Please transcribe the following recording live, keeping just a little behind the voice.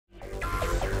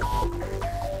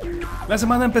La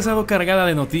semana ha empezado cargada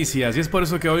de noticias y es por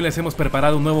eso que hoy les hemos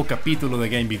preparado un nuevo capítulo de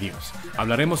Gambit.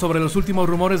 Hablaremos sobre los últimos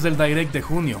rumores del Direct de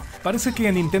junio. Parece que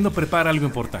Nintendo prepara algo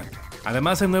importante.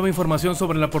 Además hay nueva información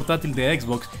sobre la portátil de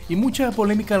Xbox y mucha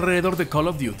polémica alrededor de Call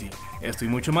of Duty. Esto y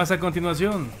mucho más a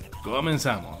continuación.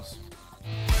 Comenzamos.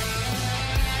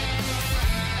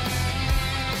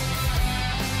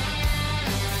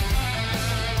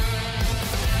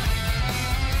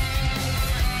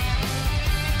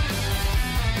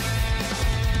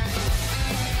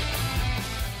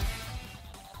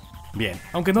 Bien,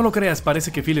 aunque no lo creas,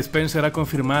 parece que Phil Spencer ha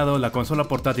confirmado la consola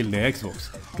portátil de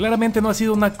Xbox. Claramente no ha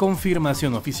sido una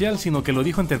confirmación oficial, sino que lo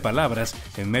dijo entre palabras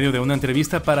en medio de una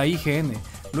entrevista para IGN,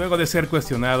 luego de ser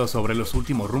cuestionado sobre los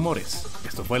últimos rumores.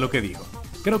 Esto fue lo que dijo: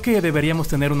 creo que deberíamos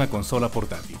tener una consola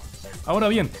portátil. Ahora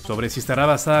bien, sobre si estará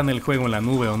basada en el juego en la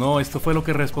nube o no, esto fue lo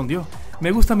que respondió: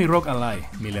 me gusta mi ROG Ally,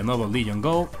 mi Lenovo Legion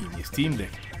Go y mi Steam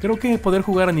Deck. Creo que poder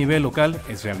jugar a nivel local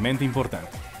es realmente importante.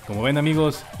 Como ven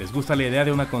amigos, ¿les gusta la idea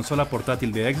de una consola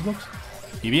portátil de Xbox?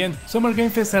 Y bien, Summer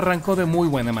Game Fest arrancó de muy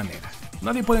buena manera.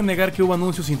 Nadie puede negar que hubo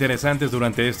anuncios interesantes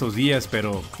durante estos días,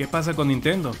 pero ¿qué pasa con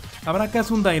Nintendo? ¿Habrá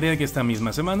acaso un Direct esta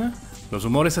misma semana? Los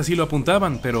rumores así lo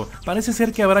apuntaban, pero parece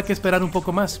ser que habrá que esperar un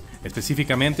poco más,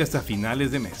 específicamente hasta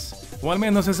finales de mes. O al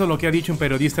menos eso es lo que ha dicho un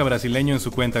periodista brasileño en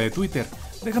su cuenta de Twitter.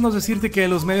 Déjanos decirte que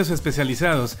los medios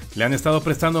especializados le han estado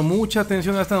prestando mucha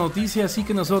atención a esta noticia, así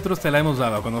que nosotros te la hemos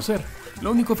dado a conocer.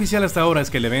 Lo único oficial hasta ahora es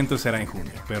que el evento será en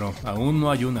junio, pero aún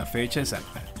no hay una fecha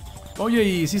exacta. Oye,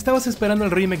 y si estabas esperando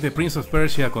el remake de Prince of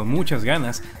Persia con muchas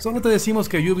ganas, solo te decimos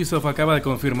que Ubisoft acaba de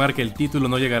confirmar que el título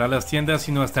no llegará a las tiendas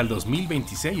sino hasta el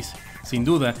 2026. Sin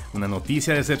duda, una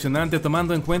noticia decepcionante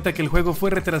tomando en cuenta que el juego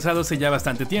fue retrasado hace ya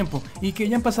bastante tiempo y que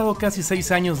ya han pasado casi 6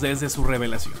 años desde su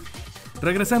revelación.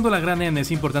 Regresando a la gran N,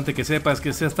 es importante que sepas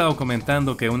que se ha estado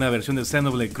comentando que una versión de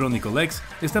Xenoblade Chronicle X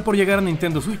está por llegar a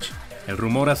Nintendo Switch. El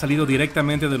rumor ha salido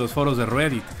directamente de los foros de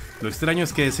Reddit. Lo extraño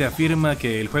es que se afirma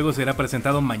que el juego será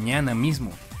presentado mañana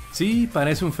mismo. Sí,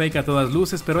 parece un fake a todas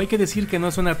luces, pero hay que decir que no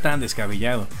suena tan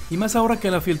descabellado, y más ahora que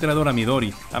la filtradora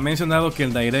Midori ha mencionado que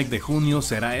el Direct de junio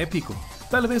será épico.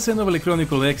 Tal vez Xenoblade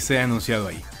Chronicle X sea anunciado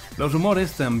ahí. Los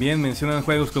rumores también mencionan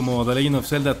juegos como The Legend of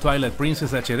Zelda Twilight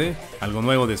Princess HD, algo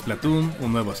nuevo de Splatoon,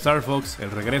 un nuevo Star Fox,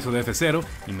 el regreso de F0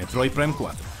 y Metroid Prime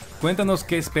 4. Cuéntanos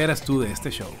qué esperas tú de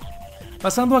este show.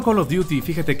 Pasando a Call of Duty,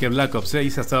 fíjate que Black Ops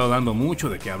 6 ha estado dando mucho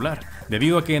de qué hablar,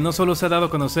 debido a que no solo se ha dado a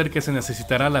conocer que se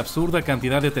necesitará la absurda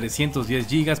cantidad de 310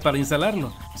 GB para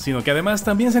instalarlo, sino que además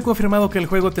también se ha confirmado que el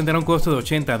juego tendrá un costo de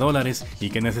 $80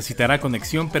 y que necesitará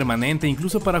conexión permanente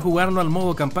incluso para jugarlo al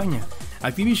modo campaña.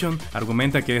 Activision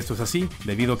argumenta que esto es así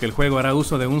debido a que el juego hará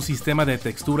uso de un sistema de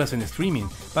texturas en streaming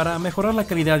para mejorar la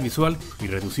calidad visual y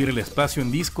reducir el espacio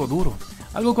en disco duro,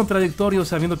 algo contradictorio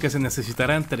sabiendo que se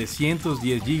necesitarán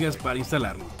 310 GB para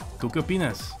instalarlo. ¿Tú qué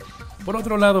opinas? Por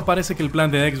otro lado, parece que el plan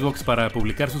de Xbox para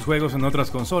publicar sus juegos en otras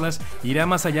consolas irá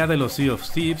más allá de los Sea of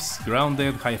Thieves,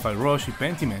 Grounded, Hi-Fi Rush y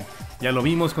Pentiment. Ya lo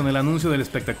vimos con el anuncio del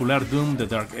espectacular Doom The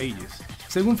Dark Ages.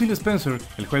 Según Phil Spencer,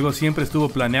 el juego siempre estuvo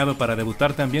planeado para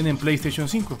debutar también en PlayStation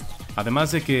 5,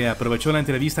 además de que aprovechó la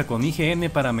entrevista con IGN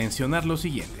para mencionar lo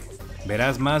siguiente: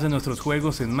 verás más de nuestros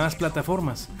juegos en más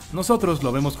plataformas. Nosotros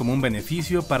lo vemos como un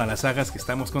beneficio para las sagas que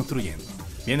estamos construyendo.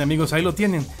 Bien amigos, ahí lo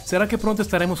tienen. ¿Será que pronto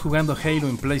estaremos jugando Halo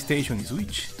en PlayStation y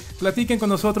Switch? Platiquen con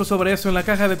nosotros sobre esto en la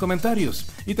caja de comentarios.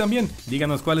 Y también,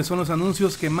 díganos cuáles son los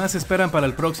anuncios que más esperan para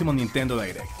el próximo Nintendo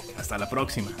Direct. Hasta la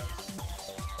próxima.